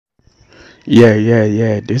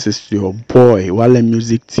Yeah. This is your boy Wale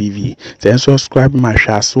Music TV. Then subscribe my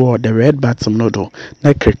channel the red button no do.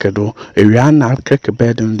 Na click do. Area na click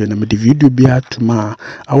bed and then the video be out tomorrow.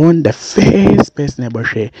 I want the first person ever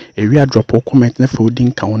share. Area drop a comment na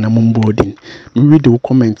folding ka na boarding. Me read the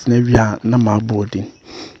comments na area na my boarding.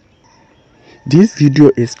 This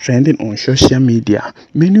video is trending on social media.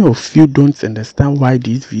 Many of you don't understand why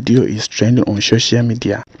this video is trending on social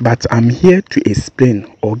media, but I'm here to explain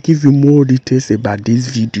or give you more details about this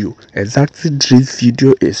video. Exactly, this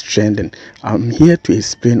video is trending. I'm here to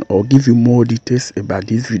explain or give you more details about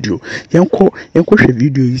this video. Yanko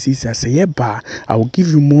video is say I will give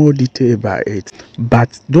you more detail about it.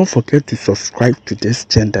 But don't forget to subscribe to this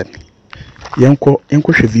channel. Yanko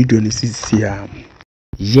video is here.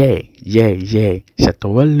 Yeah. Shatta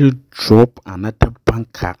Wale drop another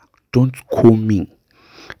banker. Don't call me.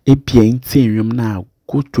 Now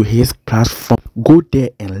go to his platform. Go there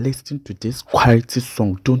and listen to this quality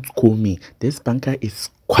song. Don't call me. This banker is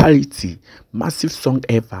quality, massive song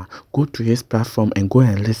ever. Go to his platform and go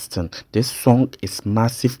and listen. This song is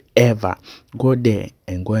massive ever. Go there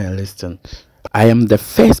and go and listen. I am the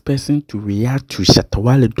first person to react to Shatta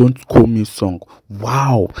Wale Don't Call Me song.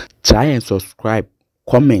 Wow! Try and subscribe.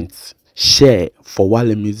 Comment, share for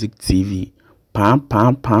Walemusictv. Pam.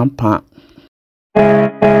 One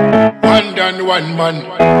done, one man,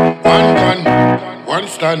 one gun, one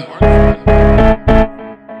stand.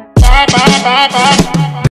 Ba.